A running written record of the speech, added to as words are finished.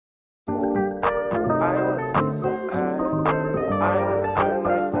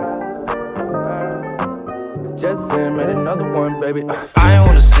Just him and another one, baby. I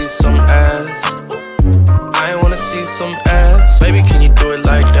wanna see some ass. I wanna see some ass. Baby, can you do it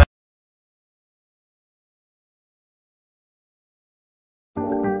like that?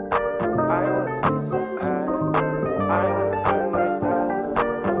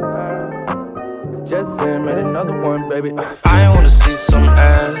 Just him and another one, baby. I wanna see some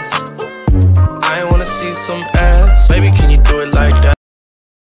ass. I wanna see some ass. Baby, can you do it like that?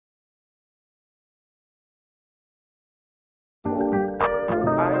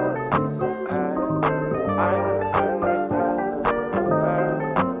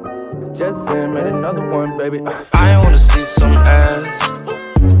 Just him and another one, baby. I wanna see some ass.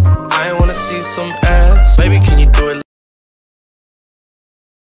 I wanna see some ass. Baby, can you do it?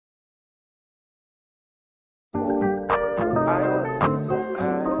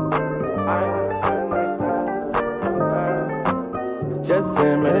 Just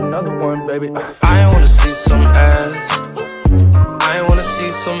him and another one, baby. I wanna see some ass. I wanna see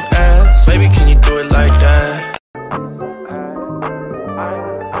some ass. Baby, can you do it like that?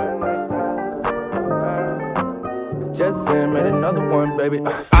 Just him and another one, baby.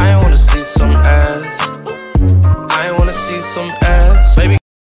 I wanna see some ass. I wanna see some ass. Baby,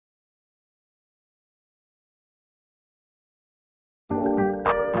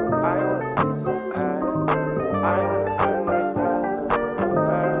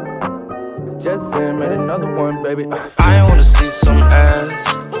 just him and another one, baby. I wanna see some ass.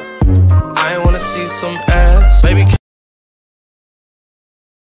 I wanna see some ass. Baby,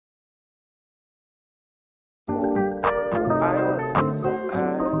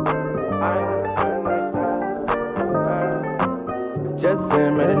 Just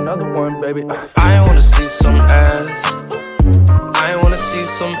him and another one, baby. I wanna see some ass. I wanna see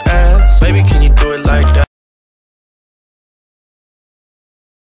some ass. Baby, can you do it like that?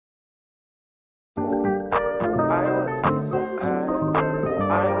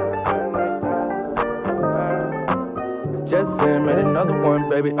 Just him and another one,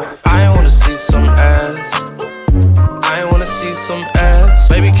 baby. I wanna see some ass. I wanna see some ass.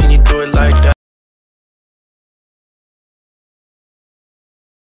 Baby, can you do it like that?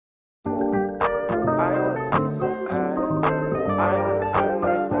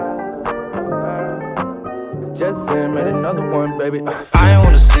 Just him and another one, baby. I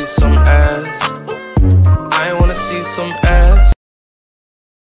wanna see some ass. I wanna see some ass.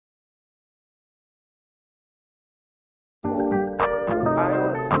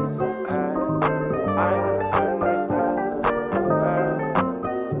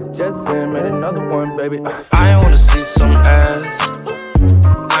 Just him and another one, baby. I wanna see some ass.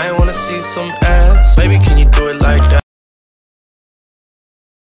 I wanna see some ass. Baby, can you do it like that?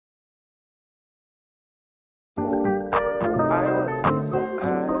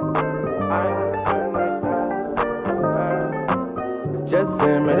 Just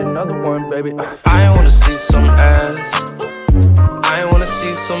him and another one, baby. I wanna see some ass. I wanna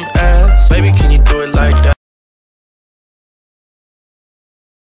see some ass. Baby, can you do it like that?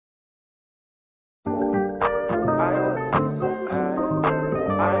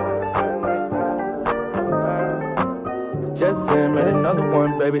 Just him and another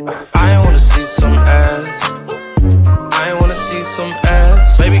one, baby. I wanna see some ass. I wanna see some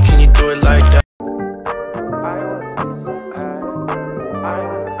ass. Baby, can you do it like that?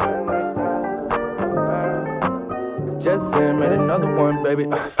 Just him and another one, baby.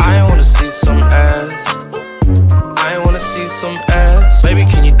 I wanna see some ass. I wanna see some ass. Baby,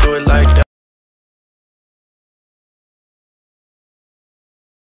 can you do it like that?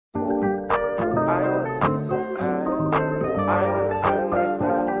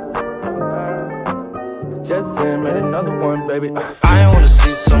 Just him and another one, baby. I wanna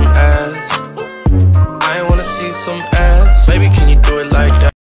see some ass. I wanna see some ass. Baby, can you do it like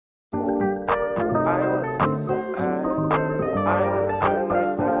that?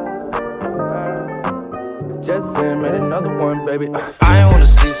 Just him and another one, baby. I wanna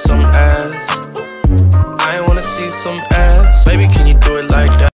see some ass. I wanna see some ass. Baby, can you do it like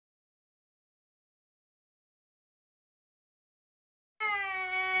that?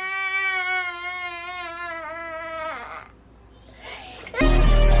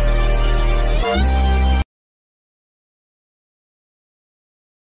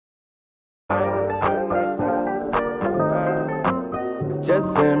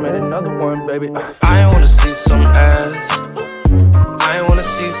 Just him and another one, baby. I wanna see some ass. I wanna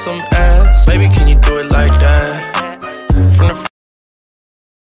see some ass. Baby, can you do it like that? From the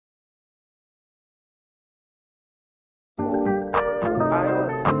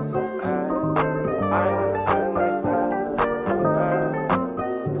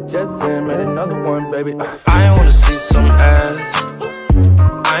Justin made another one, baby. I wanna see some ass.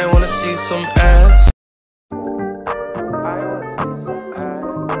 I wanna see some ass.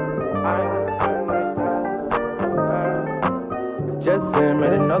 Justin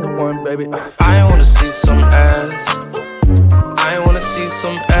made another one, baby. I wanna see some ass. I wanna see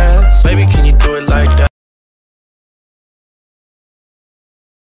some ass. Baby, can you do it like that?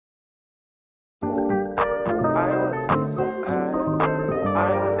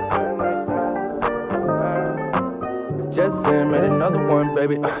 Justin made another one,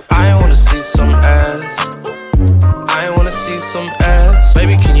 baby. I wanna see some ass. I wanna see some ass.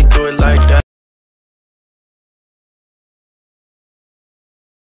 Baby, can you do it like that?